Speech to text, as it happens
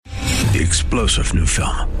The explosive new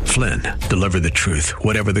film, Flynn, deliver the truth,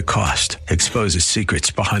 whatever the cost, exposes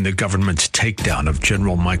secrets behind the government's takedown of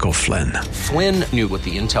General Michael Flynn. Flynn knew what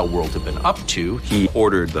the intel world had been up to. He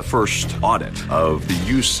ordered the first audit of the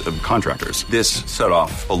use of contractors. This set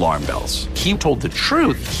off alarm bells. He told the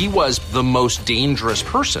truth. He was the most dangerous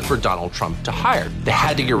person for Donald Trump to hire. They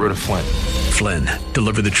had to get rid of Flynn. Flynn,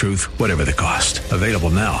 deliver the truth, whatever the cost. Available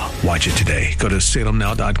now. Watch it today. Go to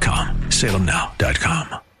salemnow.com.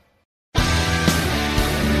 salemnow.com.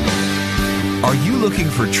 Are you looking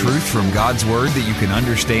for truth from God's Word that you can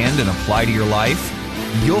understand and apply to your life?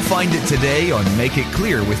 You'll find it today on Make It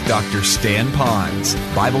Clear with Dr. Stan Ponz,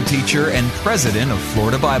 Bible teacher and president of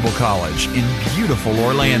Florida Bible College in beautiful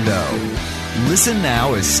Orlando. Listen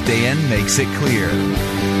now as Stan makes it clear.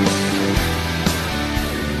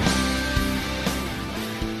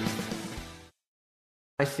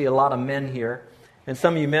 I see a lot of men here. And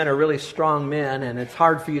some of you men are really strong men, and it's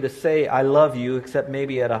hard for you to say, I love you, except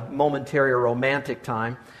maybe at a momentary or romantic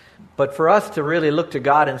time. But for us to really look to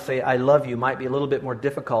God and say, I love you, might be a little bit more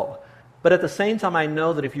difficult. But at the same time, I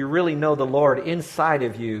know that if you really know the Lord inside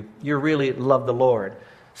of you, you really love the Lord.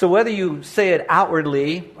 So whether you say it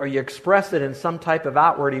outwardly or you express it in some type of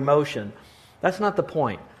outward emotion, that's not the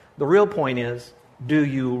point. The real point is, do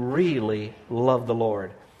you really love the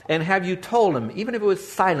Lord? And have you told Him, even if it was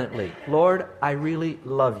silently, Lord, I really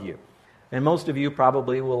love you? And most of you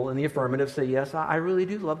probably will, in the affirmative, say, yes, I really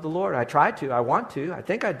do love the Lord. I try to. I want to. I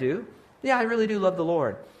think I do. Yeah, I really do love the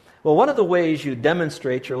Lord. Well, one of the ways you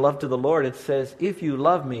demonstrate your love to the Lord, it says, if you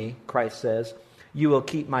love me, Christ says, you will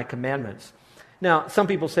keep my commandments. Now, some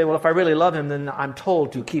people say, well, if I really love Him, then I'm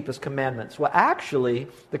told to keep His commandments. Well, actually,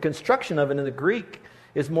 the construction of it in the Greek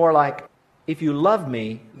is more like, if you love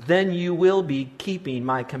me, then you will be keeping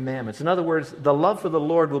my commandments. In other words, the love for the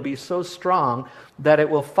Lord will be so strong that it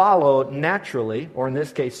will follow naturally, or in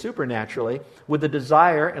this case supernaturally, with the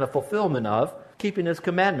desire and a fulfillment of keeping His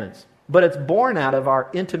commandments. But it's born out of our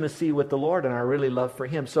intimacy with the Lord and our really love for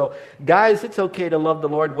Him. So, guys, it's okay to love the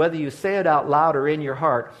Lord whether you say it out loud or in your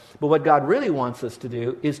heart. But what God really wants us to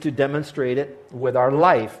do is to demonstrate it with our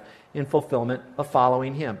life in fulfillment of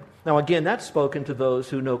following Him. Now, again, that's spoken to those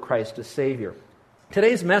who know Christ as Savior.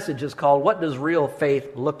 Today's message is called, What Does Real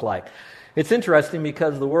Faith Look Like? It's interesting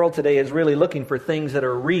because the world today is really looking for things that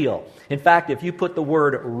are real. In fact, if you put the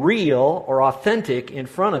word real or authentic in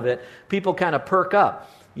front of it, people kind of perk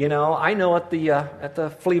up. You know, I know at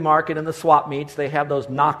the flea market and the swap meets, they have those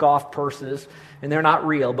knockoff purses, and they're not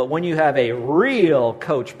real. But when you have a real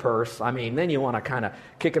Coach purse, I mean, then you want to kind of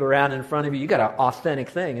kick it around in front of you. You got an authentic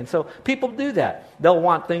thing. And so people do that. They'll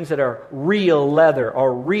want things that are real leather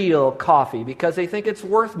or real coffee because they think it's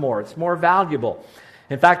worth more. It's more valuable.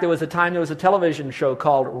 In fact, there was a television show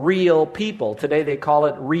called Real People. Today they call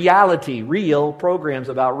it reality, real programs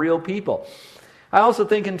about real people. I also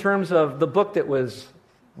think in terms of the book that was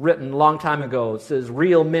written a long time ago. It says,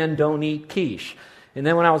 Real Men Don't Eat Quiche. And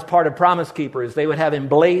then when I was part of Promise Keepers, they would have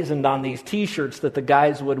emblazoned on these T-shirts that the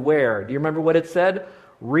guys would wear. Do you remember what it said?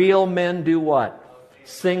 Real men do what?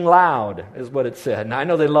 Sing loud, is what it said. Now, I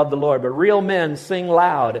know they love the Lord, but real men sing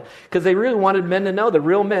loud. Because they really wanted men to know that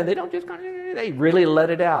real men, they don't just go, they really let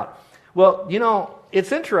it out. Well, you know,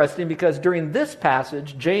 it's interesting because during this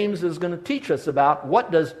passage, James is going to teach us about what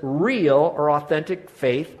does real or authentic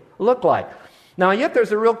faith look like. Now, yet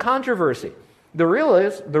there's a real controversy. There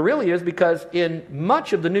really is because in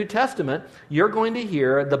much of the New Testament, you're going to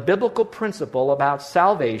hear the biblical principle about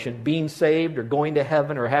salvation, being saved or going to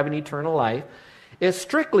heaven or having eternal life, is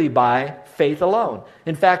strictly by faith alone.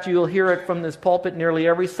 In fact, you'll hear it from this pulpit nearly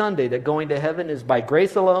every Sunday that going to heaven is by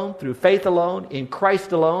grace alone, through faith alone, in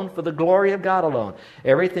Christ alone, for the glory of God alone.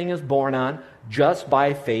 Everything is born on just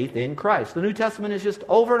by faith in Christ. The New Testament is just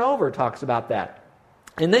over and over talks about that.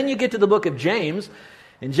 And then you get to the book of James,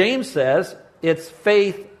 and James says it's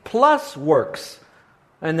faith plus works,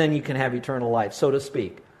 and then you can have eternal life, so to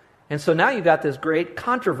speak. And so now you've got this great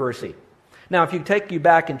controversy. Now, if you take you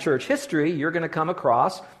back in church history, you're going to come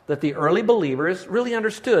across that the early believers really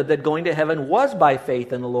understood that going to heaven was by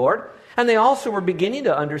faith in the Lord, and they also were beginning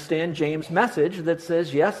to understand James' message that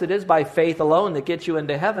says, yes, it is by faith alone that gets you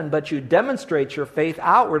into heaven, but you demonstrate your faith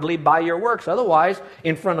outwardly by your works. Otherwise,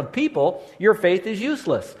 in front of people, your faith is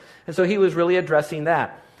useless. And so he was really addressing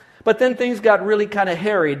that. But then things got really kind of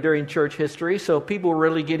harried during church history, so people were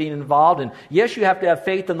really getting involved. And yes, you have to have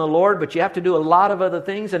faith in the Lord, but you have to do a lot of other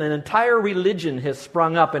things, and an entire religion has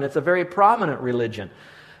sprung up, and it's a very prominent religion.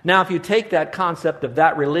 Now, if you take that concept of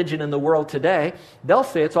that religion in the world today, they'll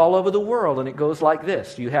say it's all over the world, and it goes like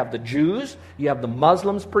this. You have the Jews, you have the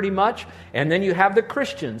Muslims pretty much, and then you have the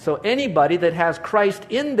Christians. So anybody that has Christ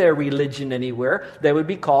in their religion anywhere, they would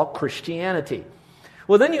be called Christianity.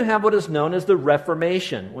 Well, then you have what is known as the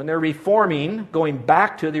Reformation, when they're reforming, going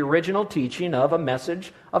back to the original teaching of a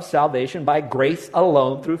message of salvation by grace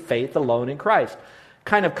alone, through faith alone in Christ.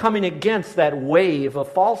 Kind of coming against that wave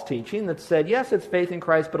of false teaching that said, yes, it's faith in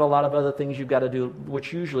Christ, but a lot of other things you've got to do,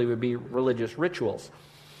 which usually would be religious rituals.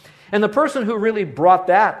 And the person who really brought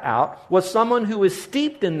that out was someone who was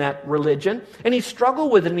steeped in that religion, and he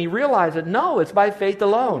struggled with it, and he realized that, no, it's by faith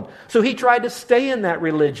alone. So he tried to stay in that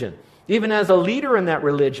religion, even as a leader in that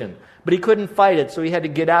religion, but he couldn't fight it, so he had to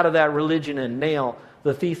get out of that religion and nail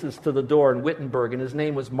the thesis to the door in Wittenberg, and his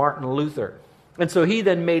name was Martin Luther. And so he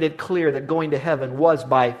then made it clear that going to heaven was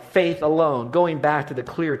by faith alone, going back to the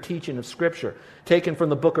clear teaching of Scripture, taken from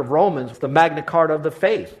the book of Romans, the Magna Carta of the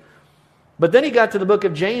faith. But then he got to the book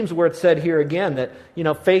of James where it said here again that,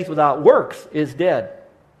 faith without works is dead.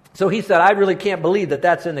 So he said, I really can't believe that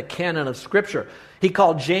that's in the canon of Scripture. He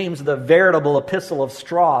called James the veritable epistle of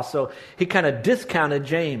straw, so he kind of discounted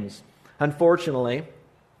James. Unfortunately,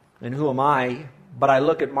 and who am I? But I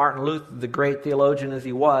look at Martin Luther, the great theologian as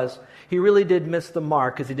he was, he really did miss the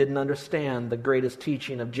mark because he didn't understand the greatest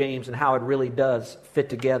teaching of James and how it really does fit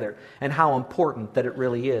together and how important that it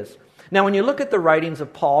really is. Now, when you look at the writings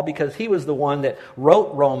of Paul, because he was the one that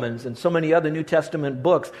wrote Romans and so many other New Testament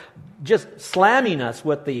books, just slamming us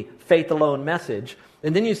with the faith alone message,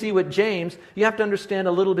 and then you see with James, you have to understand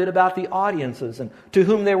a little bit about the audiences and to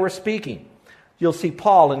whom they were speaking. You'll see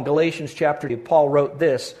Paul in Galatians chapter 2. Paul wrote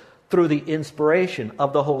this through the inspiration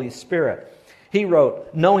of the Holy Spirit. He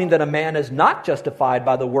wrote, knowing that a man is not justified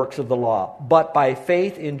by the works of the law, but by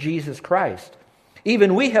faith in Jesus Christ.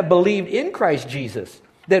 Even we have believed in Christ Jesus,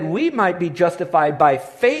 that we might be justified by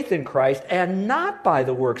faith in Christ and not by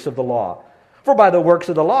the works of the law. For by the works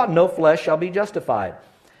of the law, no flesh shall be justified.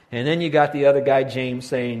 And then you got the other guy, James,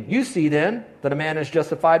 saying, you see then that a man is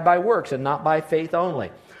justified by works and not by faith only.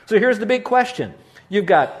 So here's the big question. You've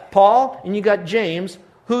got Paul and you got James.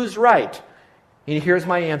 Who's right? And here's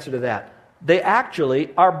my answer to that. They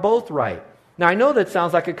actually are both right. Now, I know that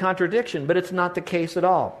sounds like a contradiction, but it's not the case at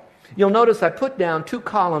all. You'll notice I put down 2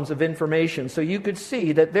 columns of information so you could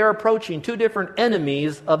see that they're approaching 2 different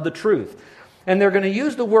enemies of the truth. And they're going to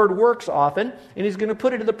use the word works often, and he's going to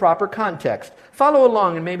put it in the proper context. Follow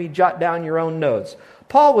along and maybe jot down your own notes.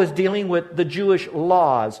 Paul was dealing with the Jewish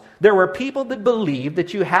laws. There were people that believed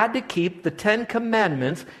that you had to keep the 10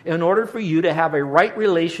 Commandments in order for you to have a right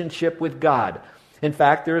relationship with God. In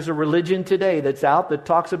fact, there's a religion today that's out that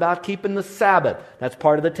talks about keeping the Sabbath. That's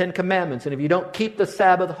part of the 10 Commandments. And if you don't keep the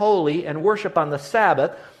Sabbath holy and worship on the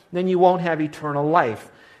Sabbath, then you won't have eternal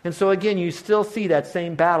life. And so again, you still see that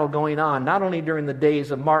same battle going on, not only during the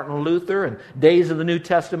days of Martin Luther and days of the New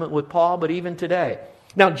Testament with Paul, but even today.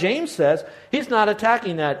 Now, James says he's not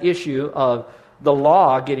attacking that issue of the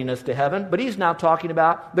law getting us to heaven, but he's now talking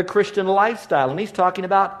about the Christian lifestyle, and he's talking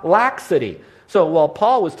about laxity. So while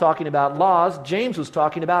Paul was talking about laws, James was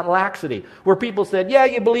talking about laxity, where people said, yeah,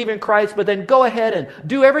 you believe in Christ, but then go ahead and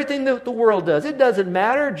do everything that the world does. It doesn't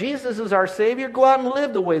matter. Jesus is our Savior. Go out and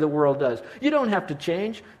live the way the world does. You don't have to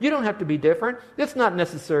change. You don't have to be different. It's not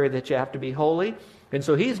necessary that you have to be holy. And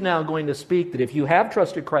so he's now going to speak that if you have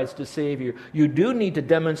trusted Christ as Savior, you do need to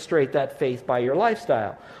demonstrate that faith by your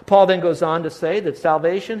lifestyle. Paul then goes on to say that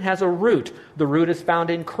salvation has a root. The root is found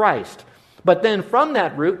in Christ. But then from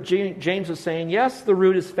that root, James is saying, yes, the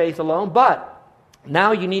root is faith alone, but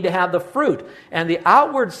now you need to have the fruit. And the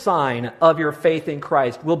outward sign of your faith in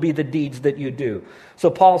Christ will be the deeds that you do. So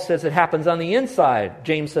Paul says it happens on the inside.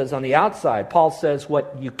 James says on the outside. Paul says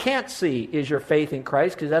what you can't see is your faith in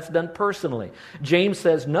Christ because that's done personally. James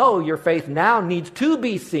says, no, your faith now needs to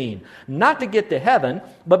be seen. Not to get to heaven,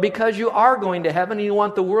 but because you are going to heaven and you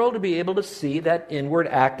want the world to be able to see that inward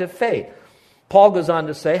act of faith. Paul goes on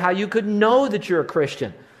to say how you could know that you're a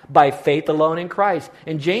Christian by faith alone in Christ.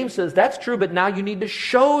 And James says that's true, but now you need to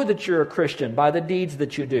show that you're a Christian by the deeds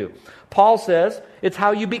that you do. Paul says it's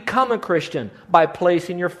how you become a Christian by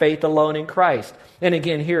placing your faith alone in Christ. And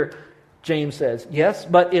again here, James says, yes,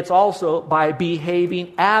 but it's also by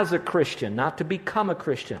behaving as a Christian, not to become a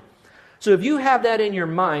Christian. So if you have that in your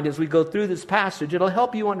mind as we go through this passage, it'll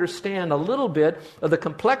help you understand a little bit of the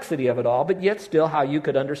complexity of it all, but yet still how you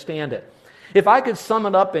could understand it. If I could sum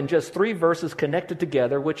it up in just 3 verses connected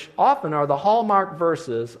together, which often are the hallmark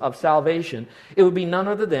verses of salvation, it would be none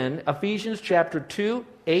other than Ephesians chapter 2,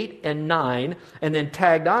 8, and 9, and then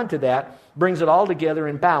tagged on to that, brings it all together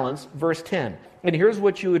in balance, verse 10. And here's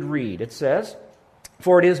what you would read. It says,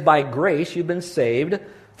 For it is by grace you've been saved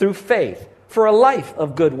through faith, for a life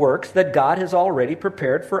of good works that God has already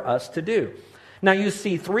prepared for us to do. Now you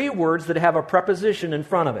see three words that have a preposition in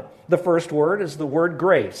front of it. The first word is the word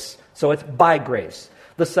grace, so it's by grace.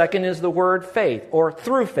 The second is the word faith, or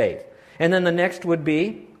through faith. And then the next would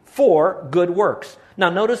be for good works. Now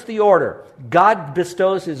notice the order. God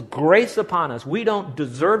bestows His grace upon us. We don't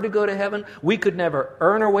deserve to go to heaven. We could never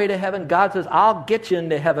earn our way to heaven. God says, I'll get you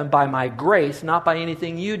into heaven by my grace, not by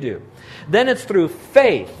anything you do. Then it's through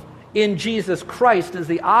faith in Jesus Christ as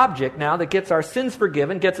the object now that gets our sins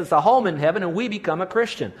forgiven, gets us a home in heaven, and we become a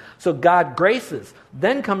Christian. So God graces.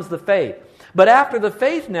 Then comes the faith. But after the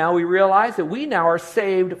faith now, we realize that we now are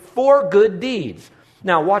saved for good deeds.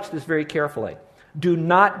 Now watch this very carefully. Do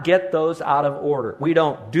not get those out of order. We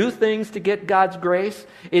don't do things to get God's grace.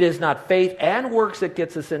 It is not faith and works that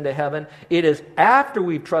gets us into heaven. It is after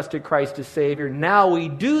we've trusted Christ as Savior, now we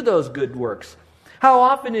do those good works. How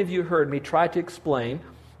often have you heard me try to explain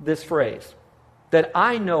this phrase? That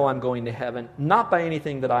I know I'm going to heaven, not by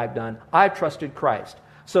anything that I've done. I've trusted Christ.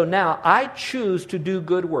 So now I choose to do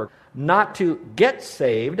good work. Not to get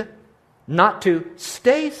saved, not to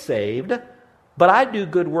stay saved, but I do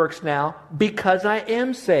good works now because I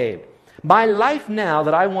am saved. My life now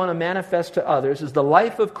that I want to manifest to others is the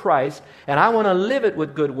life of Christ, and I want to live it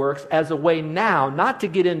with good works as a way now, not to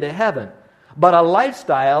get into heaven, but a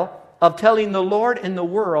lifestyle of telling the Lord and the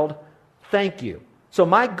world, thank you. So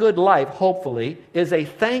my good life, hopefully, is a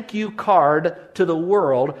thank you card to the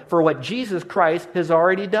world for what Jesus Christ has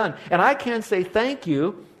already done. And I can't say thank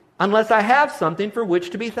you unless I have something for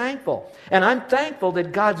which to be thankful. And I'm thankful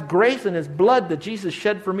that God's grace and His blood that Jesus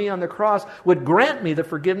shed for me on the cross would grant me the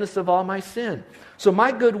forgiveness of all my sin. So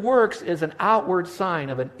my good works is an outward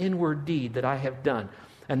sign of an inward deed that I have done.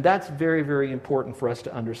 And that's very, very important for us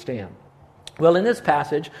to understand. Well, in this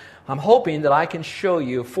passage, I'm hoping that I can show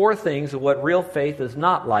you 4 things of what real faith is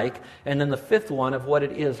not like, and then the 5th one of what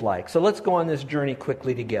it is like. So let's go on this journey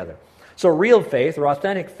quickly together. So real faith, or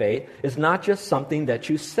authentic faith, is not just something that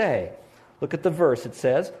you say. Look at the verse. It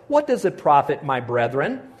says, "What does it profit, my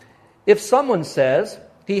brethren, if someone says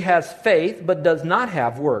he has faith but does not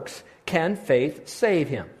have works? Can faith save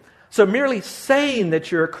him?" So merely saying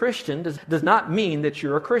that you're a Christian does not mean that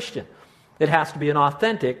you're a Christian. It has to be an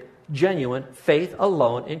authentic, genuine faith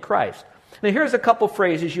alone in Christ. Now here's a couple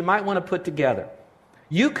phrases you might want to put together.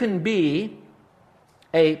 You can be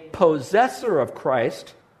a possessor of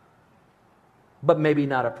Christ, but maybe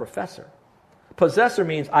not a professor. Possessor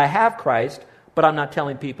means I have Christ, but I'm not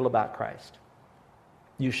telling people about Christ.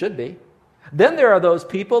 You should be. Then there are those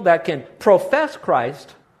people that can profess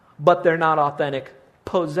Christ, but they're not authentic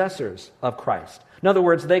possessors of Christ. In other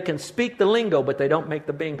words, they can speak the lingo, but they don't make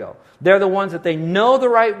the bingo. They're the ones that they know the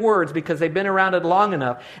right words because they've been around it long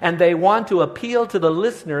enough, and they want to appeal to the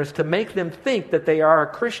listeners to make them think that they are a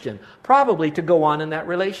Christian, probably to go on in that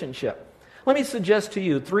relationship. Let me suggest to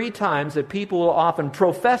you 3 times that people will often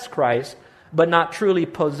profess Christ, but not truly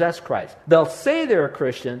possess Christ. They'll say they're a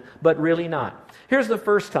Christian, but really not. Here's the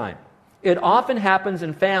first time. It often happens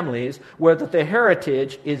in families where the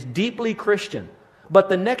heritage is deeply Christian, but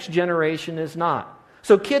the next generation is not.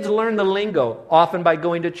 So kids learn the lingo often by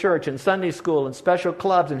going to church and Sunday school and special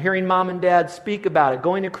clubs and hearing mom and dad speak about it,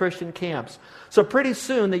 going to Christian camps. So pretty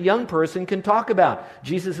soon the young person can talk about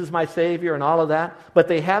Jesus is my Savior and all of that, but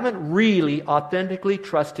they haven't really authentically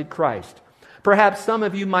trusted Christ. Perhaps some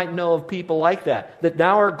of you might know of people like that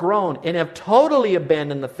now are grown and have totally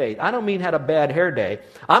abandoned the faith. I don't mean had a bad hair day.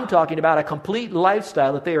 I'm talking about a complete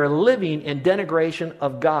lifestyle that they are living in denigration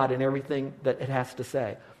of God and everything that it has to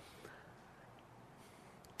say.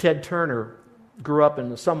 Ted Turner grew up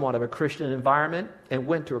in somewhat of a Christian environment and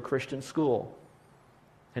went to a Christian school.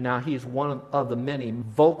 And now he's one of the many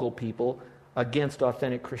vocal people against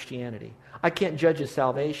authentic Christianity. I can't judge his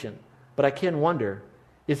salvation, but I can wonder,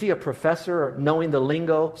 is he a professor or knowing the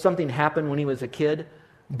lingo? Something happened when he was a kid,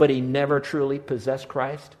 but he never truly possessed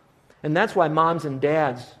Christ? And that's why moms and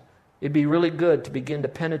dads, it'd be really good to begin to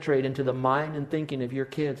penetrate into the mind and thinking of your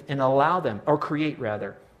kids and allow them, or create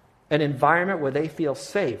rather, an environment where they feel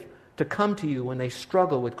safe to come to you when they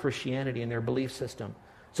struggle with Christianity and their belief system,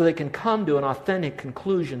 so they can come to an authentic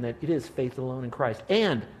conclusion that it is faith alone in Christ,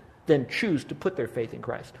 and then choose to put their faith in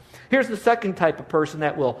Christ. Here's the second type of person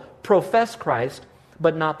that will profess Christ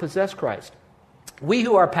but not possess Christ. We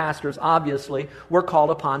who are pastors, obviously, we're called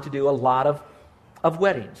upon to do a lot of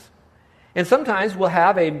weddings. And sometimes we'll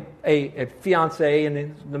have a fiancé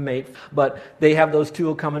and the mate, but they have those two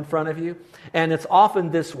who come in front of you. And it's often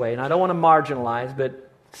this way, and I don't want to marginalize, but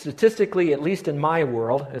statistically, at least in my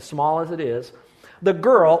world, as small as it is, The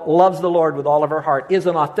girl loves the Lord with all of her heart, is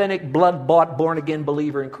an authentic, blood-bought, born-again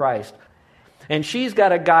believer in Christ. And she's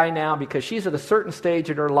got a guy now because she's at a certain stage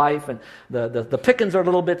in her life and the pickings are a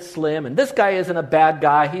little bit slim. And this guy isn't a bad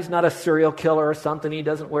guy. He's not a serial killer or something. He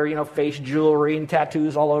doesn't wear, face jewelry and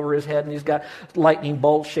tattoos all over his head. And he's got lightning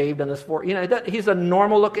bolts shaved on his forehead. He's a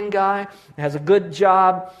normal-looking guy, has a good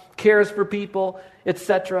job, cares for people,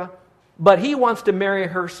 etc. But he wants to marry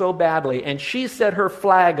her so badly, and she set her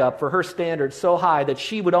flag up for her standards so high that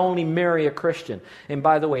she would only marry a Christian. And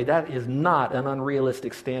by the way, that is not an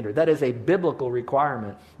unrealistic standard. That is a biblical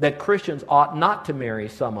requirement that Christians ought not to marry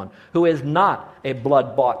someone who is not a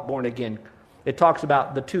blood-bought, born-again. It talks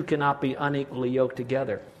about the two cannot be unequally yoked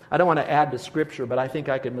together. I don't want to add to Scripture, but I think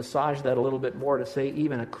I could massage that a little bit more to say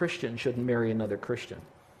even a Christian shouldn't marry another Christian.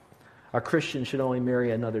 A Christian should only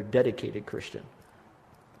marry another dedicated Christian.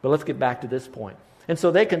 But let's get back to this point. And so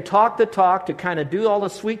they can talk the talk to kind of do all the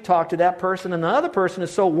sweet talk to that person, and the other person is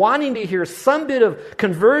so wanting to hear some bit of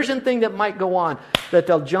conversion thing that might go on that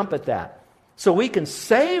they'll jump at that. So we can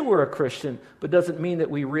say we're a Christian, but doesn't mean that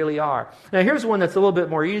we really are. Now here's one that's a little bit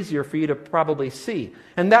more easier for you to probably see,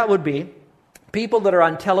 and that would be people that are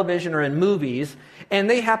on television or in movies, and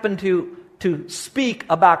they happen to speak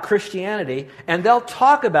about Christianity, and they'll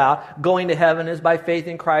talk about going to heaven is by faith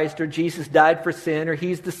in Christ, or Jesus died for sin, or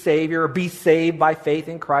He's the Savior, or be saved by faith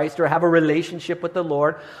in Christ, or have a relationship with the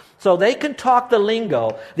Lord. So they can talk the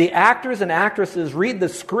lingo. The actors and actresses read the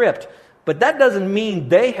script, but that doesn't mean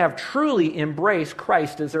they have truly embraced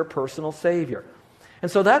Christ as their personal Savior. And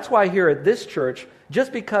so that's why here at this church,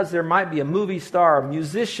 just because there might be a movie star, a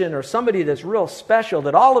musician, or somebody that's real special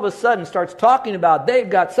that all of a sudden starts talking about they've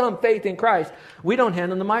got some faith in Christ, we don't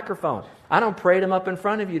hand them the microphone. I don't parade them up in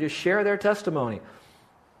front of you to share their testimony,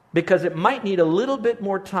 because it might need a little bit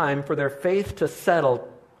more time for their faith to settle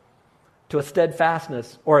to a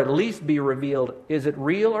steadfastness, or at least be revealed. Is it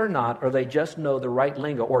real or not? Or they just know the right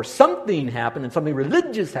lingo, or something happened and something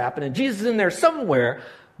religious happened and Jesus is in there somewhere,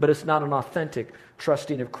 but it's not an authentic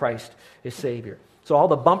trusting of Christ as Savior. So all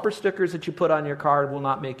the bumper stickers that you put on your car will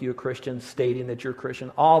not make you a Christian, stating that you're a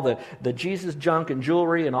Christian. All the Jesus junk and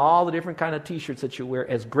jewelry and all the different kind of t-shirts that you wear,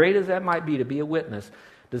 as great as that might be to be a witness,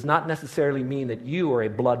 does not necessarily mean that you are a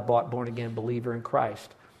blood-bought, born-again believer in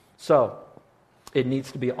Christ. So it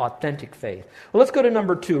needs to be authentic faith. Well, let's go to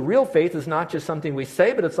number 2. Real faith is not just something we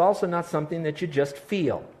say, but it's also not something that you just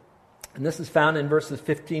feel. And this is found in verses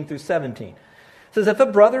 15 through 17. It says, if a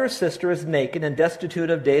brother or sister is naked and destitute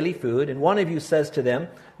of daily food, and one of you says to them,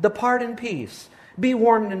 depart in peace, be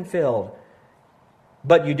warmed and filled,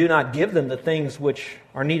 but you do not give them the things which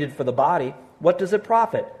are needed for the body, what does it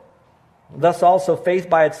profit? Thus also faith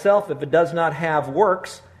by itself, if it does not have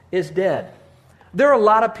works, is dead. There are a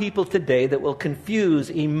lot of people today that will confuse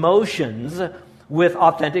emotions with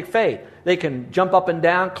authentic faith. They can jump up and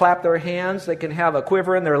down, clap their hands, they can have a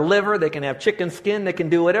quiver in their liver, they can have chicken skin, they can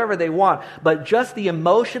do whatever they want. But just the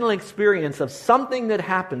emotional experience of something that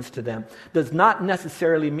happens to them does not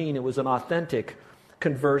necessarily mean it was an authentic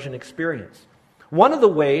conversion experience. One of the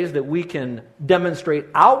ways that we can demonstrate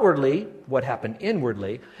outwardly what happened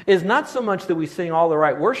inwardly is not so much that we sing all the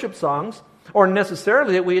right worship songs or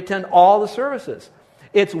necessarily that we attend all the services.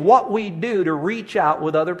 It's what we do to reach out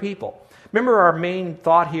with other people. Remember, our main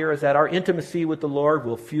thought here is that our intimacy with the Lord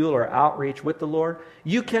will fuel our outreach with the Lord.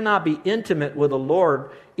 You cannot be intimate with the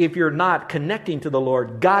Lord if you're not connecting to the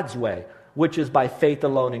Lord God's way, which is by faith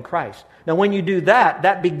alone in Christ. Now, when you do that,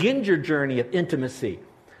 that begins your journey of intimacy.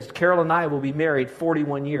 Carol and I will be married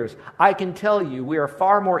 41 years. I can tell you we are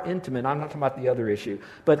far more intimate, I'm not talking about the other issue,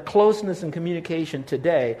 but closeness and communication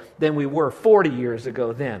today than we were 40 years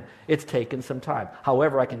ago then. It's taken some time.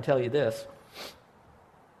 However, I can tell you this.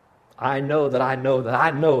 I know that I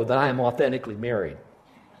am authentically married.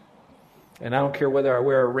 And I don't care whether I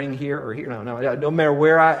wear a ring here or here. No matter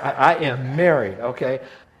where I am married, okay?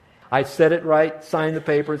 I said it right, signed the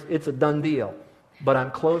papers, it's a done deal. But I'm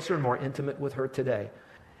closer and more intimate with her today.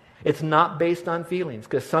 It's not based on feelings,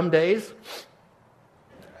 because some days,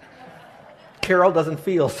 Carol doesn't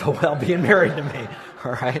feel so well being married to me,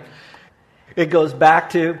 all right? It goes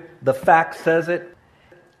back to the fact says it,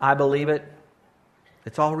 I believe it,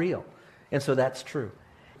 it's all real. And so that's true.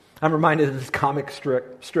 I'm reminded of this comic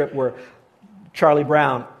strip where Charlie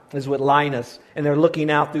Brown is with Linus, and they're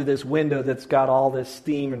looking out through this window that's got all this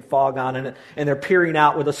steam and fog on it, and they're peering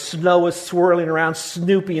out where the snow is swirling around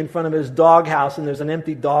Snoopy in front of his doghouse, and there's an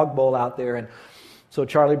empty dog bowl out there. And so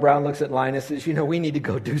Charlie Brown looks at Linus and says, we need to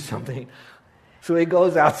go do something. So he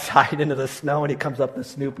goes outside into the snow, and he comes up to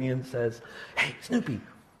Snoopy and says, hey, Snoopy,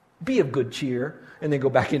 be of good cheer. And they go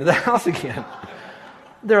back into the house again.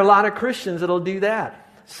 There are a lot of Christians that'll do that.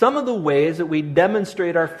 some of the ways that we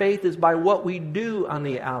demonstrate our faith is by what we do on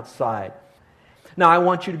the outside. Now, I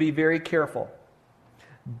want you to be very careful.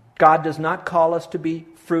 God does not call us to be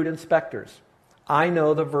fruit inspectors. I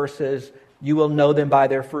know the verse says, you will know them by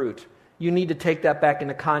their fruit. You need to take that back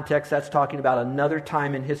into context. That's talking about another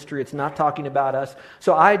time in history. It's not talking about us.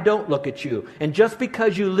 So I don't look at you. And just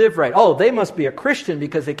because you live right, oh, they must be a Christian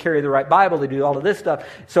because they carry the right Bible, they do all of this stuff.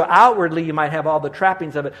 So outwardly you might have all the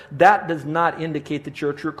trappings of it. That does not indicate that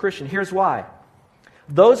you're a true Christian. Here's why.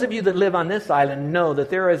 Those of you that live on this island know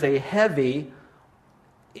that there is a heavy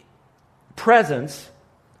presence,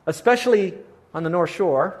 especially on the North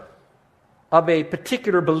Shore, of a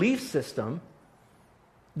particular belief system,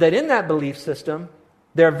 that in that belief system,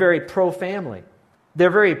 they're very pro-family. They're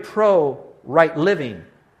very pro-right living.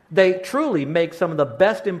 They truly make some of the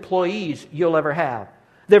best employees you'll ever have.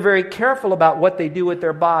 They're very careful about what they do with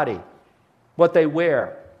their body, what they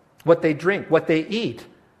wear, what they drink, what they eat,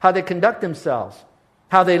 how they conduct themselves,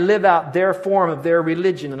 how they live out their form of their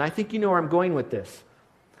religion. And I think you know where I'm going with this.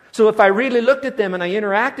 So if I really looked at them and I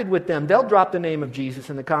interacted with them, they'll drop the name of Jesus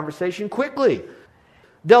in the conversation quickly.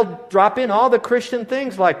 They'll drop in all the Christian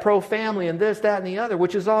things like pro-family and this, that, and the other,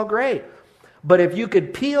 which is all great. But if you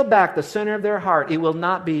could peel back the center of their heart, it will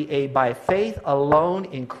not be a by faith alone,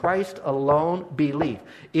 in Christ alone belief.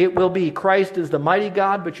 It will be Christ is the mighty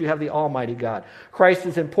God, but you have the almighty God. Christ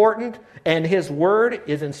is important, and His Word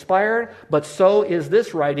is inspired, but so is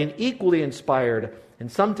this writing equally inspired,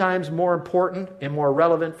 and sometimes more important and more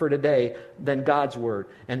relevant for today than God's Word,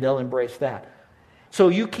 and they'll embrace that. So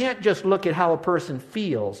you can't just look at how a person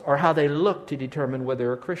feels or how they look to determine whether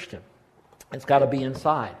they're a Christian. It's got to be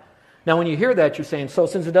inside. Now when you hear that, you're saying, so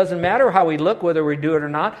since it doesn't matter how we look, whether we do it or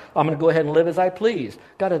not, I'm going to go ahead and live as I please.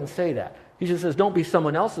 God doesn't say that. He just says, don't be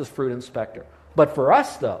someone else's fruit inspector. But for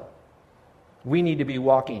us, though, we need to be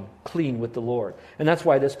walking clean with the Lord. And that's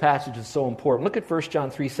why this passage is so important. Look at 1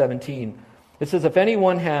 John 3:17. It says, if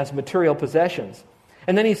anyone has material possessions,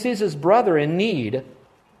 and then he sees his brother in need,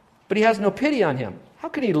 but he has no pity on him, how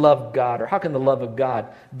can he love God, or how can the love of God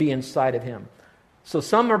be inside of him? So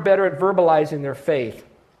some are better at verbalizing their faith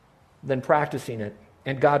than practicing it,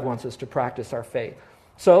 and God wants us to practice our faith.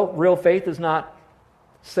 So real faith is not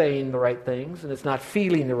saying the right things, and it's not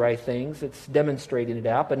feeling the right things, it's demonstrating it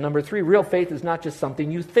out. But number 3, real faith is not just something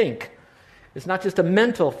you think. It's not just a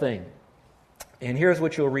mental thing. And here's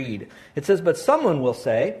what you'll read. It says, but someone will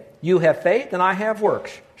say, you have faith and I have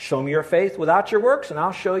works. Show me your faith without your works and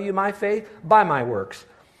I'll show you my faith by my works.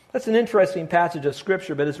 That's an interesting passage of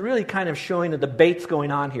Scripture, but it's really kind of showing the debates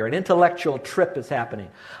going on here. An intellectual trip is happening.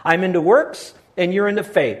 I'm into works and you're into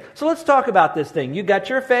faith. So let's talk about this thing. You got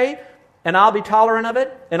your faith and I'll be tolerant of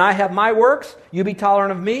it, and I have my works, you be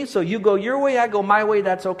tolerant of me, so you go your way, I go my way,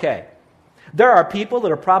 that's okay. There are people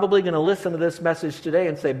that are probably going to listen to this message today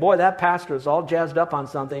and say, boy, that pastor is all jazzed up on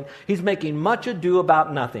something. He's making much ado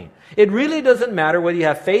about nothing. It really doesn't matter whether you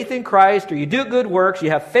have faith in Christ or you do good works, you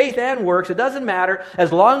have faith and works. It doesn't matter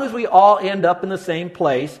as long as we all end up in the same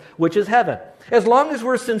place, which is heaven. As long as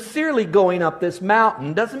we're sincerely going up this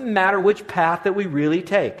mountain, doesn't matter which path that we really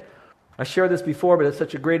take. I shared this before, but it's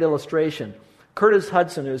such a great illustration. Curtis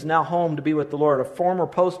Hudson, who is now home to be with the Lord, a former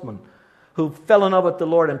postman, who fell in love with the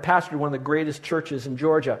Lord and pastored one of the greatest churches in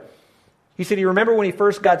Georgia. He said he remembered when he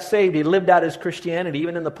first got saved, he lived out his Christianity,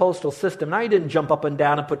 even in the postal system. Now, he didn't jump up and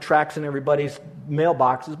down and put tracts in everybody's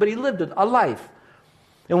mailboxes, but he lived a life.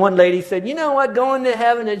 And one lady said, you know what, going to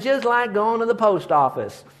heaven is just like going to the post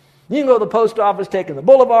office. You can go to the post office taking the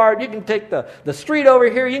boulevard, you can take the street over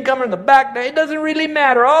here, you can come in the back there. It doesn't really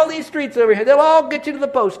matter. All these streets over here, they'll all get you to the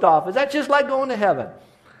post office. That's just like going to heaven.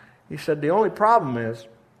 He said the only problem is,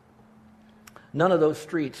 none of those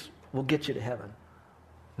streets will get you to heaven.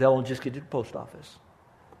 They'll just get you to the post office.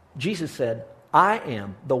 Jesus said, I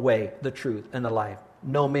am the way, the truth, and the life.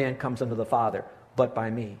 No man comes unto the Father but by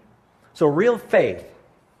me. So real faith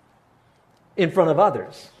in front of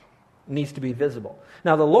others needs to be visible.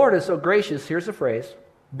 Now the Lord is so gracious, here's a phrase,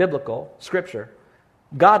 biblical, scripture.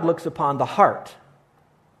 God looks upon the heart.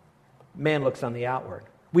 Man looks on the outward.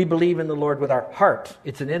 We believe in the Lord with our heart.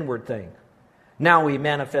 It's an inward thing. Now we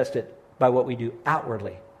manifest it by what we do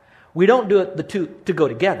outwardly. We don't do it the two to go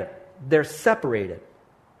together. They're separated.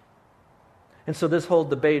 And so this whole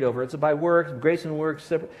debate over, it's by works, grace and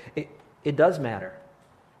works, it does matter.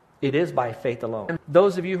 It is by faith alone.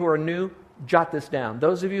 Those of you who are new, jot this down.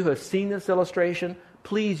 Those of you who have seen this illustration,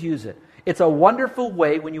 please use it. It's a wonderful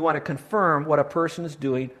way when you want to confirm what a person is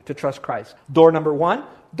doing to trust Christ. Door number 1,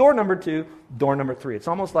 door number 2, door number 3. It's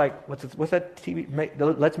almost like, what's that TV?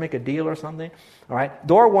 Let's make a deal or something. All right.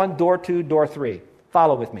 Door 1, door 2, door 3.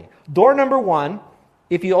 Follow with me. Door number 1,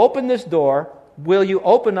 if you open this door, will you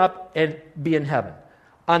open up and be in heaven?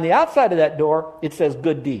 On the outside of that door, it says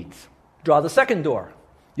good deeds. Draw the second door.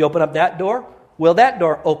 You open up that door, will that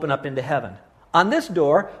door open up into heaven? On this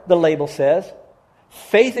door, the label says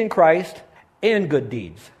faith in Christ and good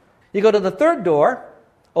deeds. You go to the third door,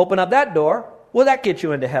 open up that door, will that get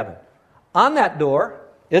you into heaven? On that door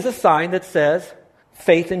is a sign that says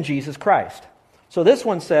faith in Jesus Christ. So this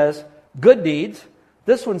one says good deeds.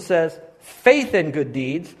 This one says faith in good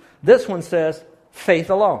deeds. This one says faith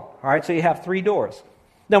alone. All right, so you have 3 doors.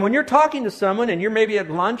 Now, when you're talking to someone and you're maybe at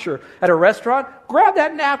lunch or at a restaurant, grab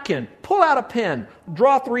that napkin, pull out a pen,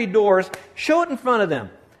 draw 3 doors, show it in front of them.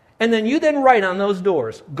 And then you then write on those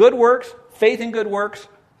doors, good works, faith in good works,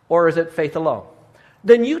 or is it faith alone?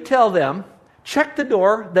 Then you tell them, check the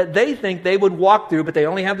door that they think they would walk through, but they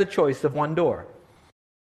only have the choice of one door.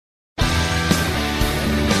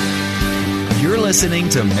 You're listening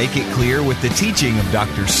to Make It Clear with the teaching of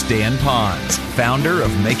Dr. Stan Ponz, founder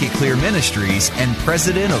of Make It Clear Ministries and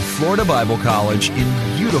president of Florida Bible College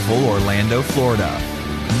in beautiful Orlando, Florida.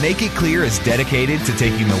 Make It Clear is dedicated to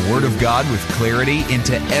taking the Word of God with clarity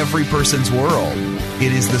into every person's world.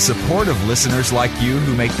 It is the support of listeners like you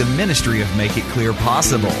who make the ministry of Make It Clear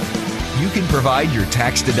possible. You can provide your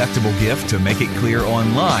tax-deductible gift to Make It Clear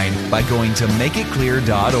online by going to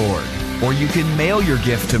makeitclear.org. Or you can mail your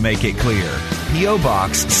gift to Make It Clear, P.O.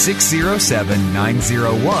 Box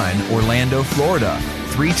 607901, Orlando, Florida,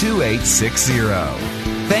 32860.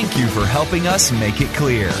 Thank you for helping us make it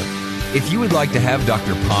clear. If you would like to have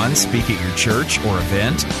Dr. Ponz speak at your church or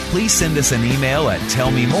event, please send us an email at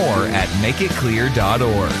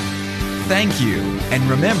tellmemore@makeitclear.org. Thank you, and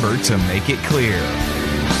remember to make it clear.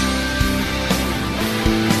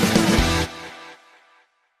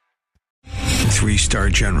 Three-star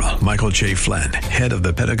General Michael J. Flynn, head of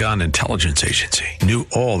the Pentagon Intelligence Agency, knew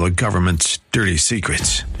all the government's dirty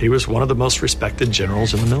secrets. He was one of the most respected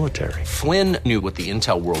generals in the military. Flynn knew what the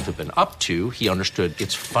intel world had been up to. He understood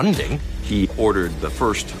its funding. He ordered the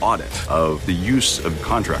first audit of the use of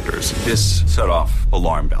contractors. This set off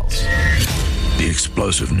alarm bells. The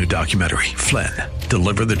explosive new documentary, Flynn,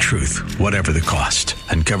 Deliver the Truth, Whatever the Cost,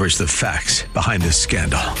 uncovers the facts behind this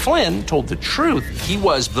scandal. Flynn told the truth. He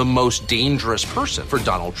was the most dangerous person for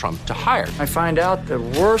Donald Trump to hire. I find out the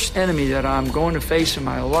worst enemy that I'm going to face in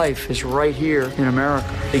my life is right here in America.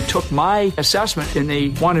 They took my assessment and they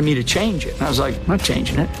wanted me to change it. And I was like, I'm not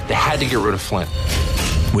changing it. They had to get rid of Flynn.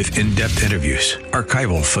 With in-depth interviews,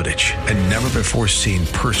 archival footage, and never-before-seen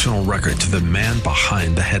personal records of the man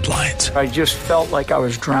behind the headlines. I just felt like I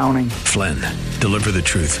was drowning. Flynn, Deliver the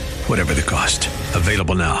Truth, Whatever the Cost.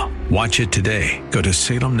 Available now. Watch it today. Go to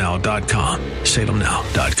salemnow.com.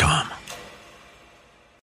 salemnow.com.